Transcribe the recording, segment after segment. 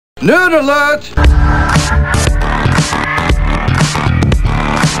Nerd alert!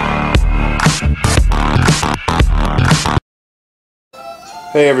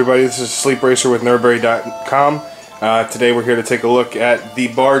 Hey everybody, this is Sleep Racer with nerdberry.com. Today we're here to take a look at the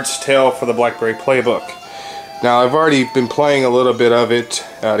Bard's Tale for the BlackBerry PlayBook. Now I've already been playing a little bit of it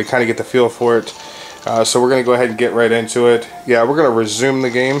to kind of get the feel for it. So we're going to go ahead and get right into it. Yeah, we're going to resume the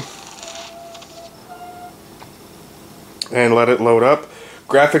game and let it load up.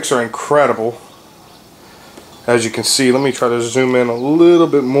 Graphics are incredible. As you can see, let me try to zoom in a little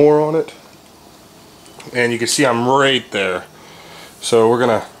bit more on it. And you can see I'm right there. So we're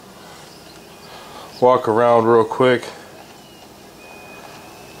going to walk around real quick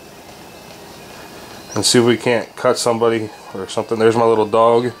and see if we can't cut somebody or something. There's my little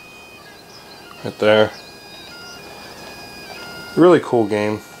dog right there. Really cool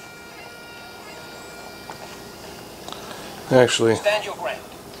game. Actually, stand your ground.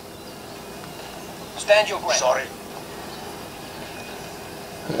 Stand your ground. Sorry.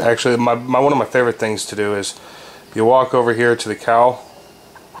 Actually, one of my favorite things to do is you walk over here to the cow.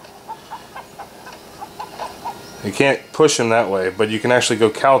 You can't push him that way, but you can actually go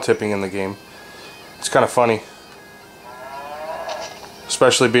cow tipping in the game. It's kind of funny.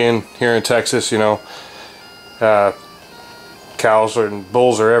 Especially being here in Texas, you know, cows and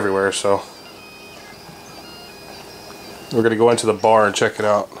bulls are everywhere, so we're going to go into the bar and check it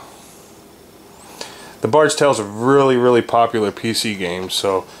out. The Bard's Tale is a really, really popular PC game,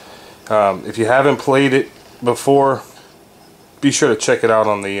 so if you haven't played it before, be sure to check it out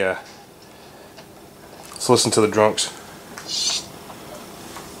on the let's listen to the drunks.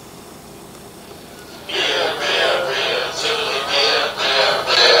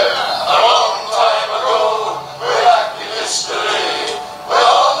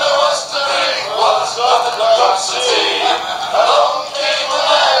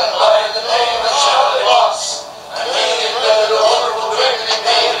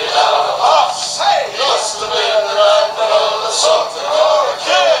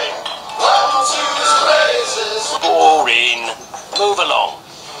 Move along.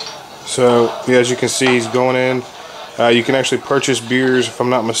 So, yeah, as you can see, he's going in. You can actually purchase beers, if I'm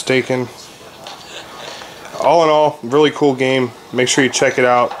not mistaken. All in all, really cool game. Make sure you check it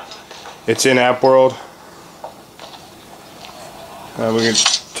out. It's in App World. We can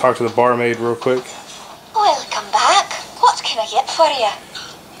talk to the barmaid real quick. Welcome back. What can I get for you?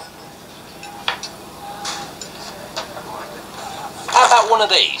 How about one of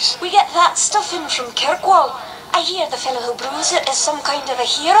these? We get that stuff in from Kirkwall. I hear the fellow who brews it is some kind of a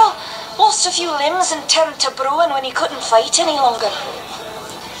hero. Lost a few limbs and turned to brewing when he couldn't fight any longer.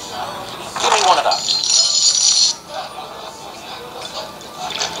 Give me one of that.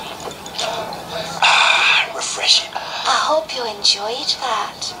 Ah, refreshing. I hope you enjoyed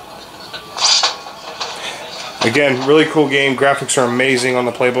that. Again, really cool game. Graphics are amazing on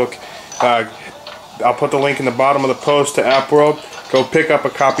the PlayBook. I'll put the link in the bottom of the post to App World. Go pick up a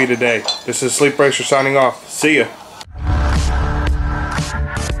copy today. This is Sleep Racer signing off. See ya.